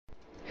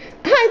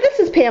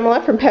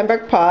Pamela from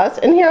Pembroke Paws,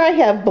 and here I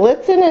have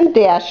Blitzen and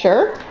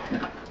Dasher.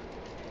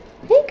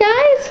 Hey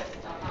guys!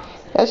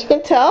 As you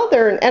can tell,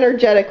 they're an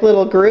energetic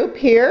little group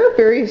here,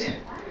 very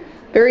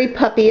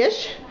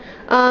puppyish.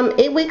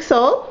 8 weeks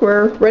old.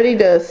 We're ready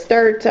to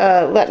start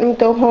letting them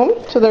go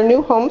home to their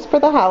new homes for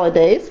the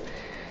holidays.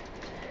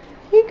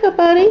 Here you go,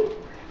 buddy.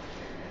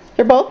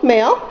 They're both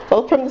male,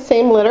 both from the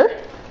same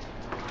litter.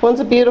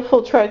 One's a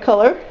beautiful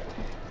tricolor.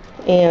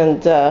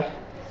 And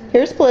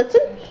here's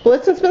Blitzen.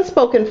 Blitzen's been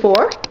spoken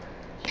for.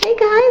 Hey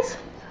guys.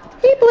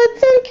 Hey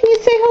Blitzen, can you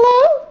say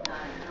hello?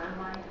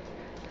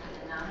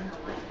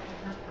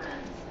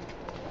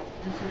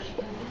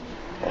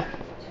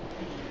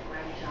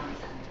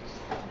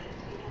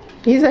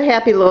 He's a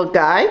happy little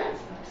guy.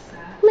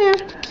 Come here.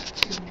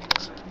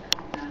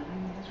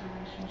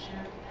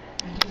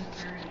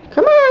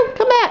 Come on,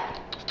 come back.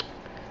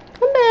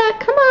 Come back,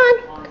 come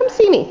on. Come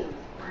see me.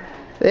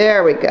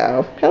 There we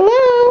go.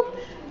 Hello.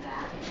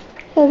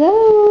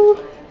 Hello.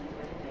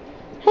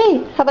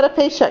 Hey, how about a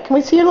face shot? Can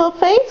we see your little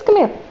face? Come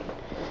here.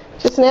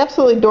 Just an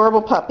absolutely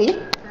adorable puppy.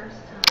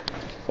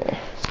 Here.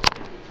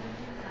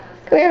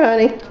 Come here,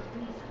 honey.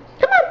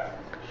 Come on.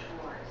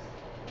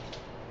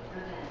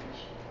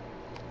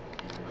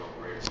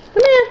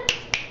 Come here.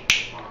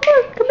 Come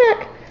on, come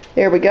back.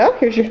 There we go.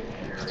 Here's your,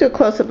 let's do a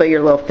close-up of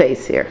your little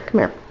face here. Come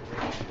here.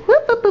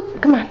 Whoop, whoop,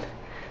 whoop. Come on.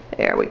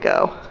 There we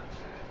go.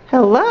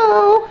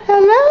 Hello.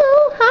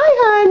 Hello.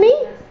 Hi,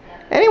 honey.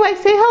 Anyway,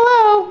 say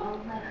hello.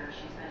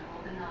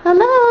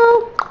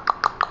 Hello.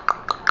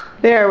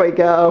 There we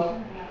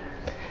go.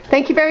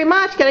 Thank you very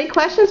much. Got any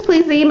questions?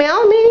 Please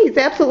email me. He's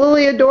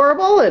absolutely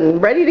adorable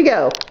and ready to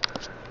go.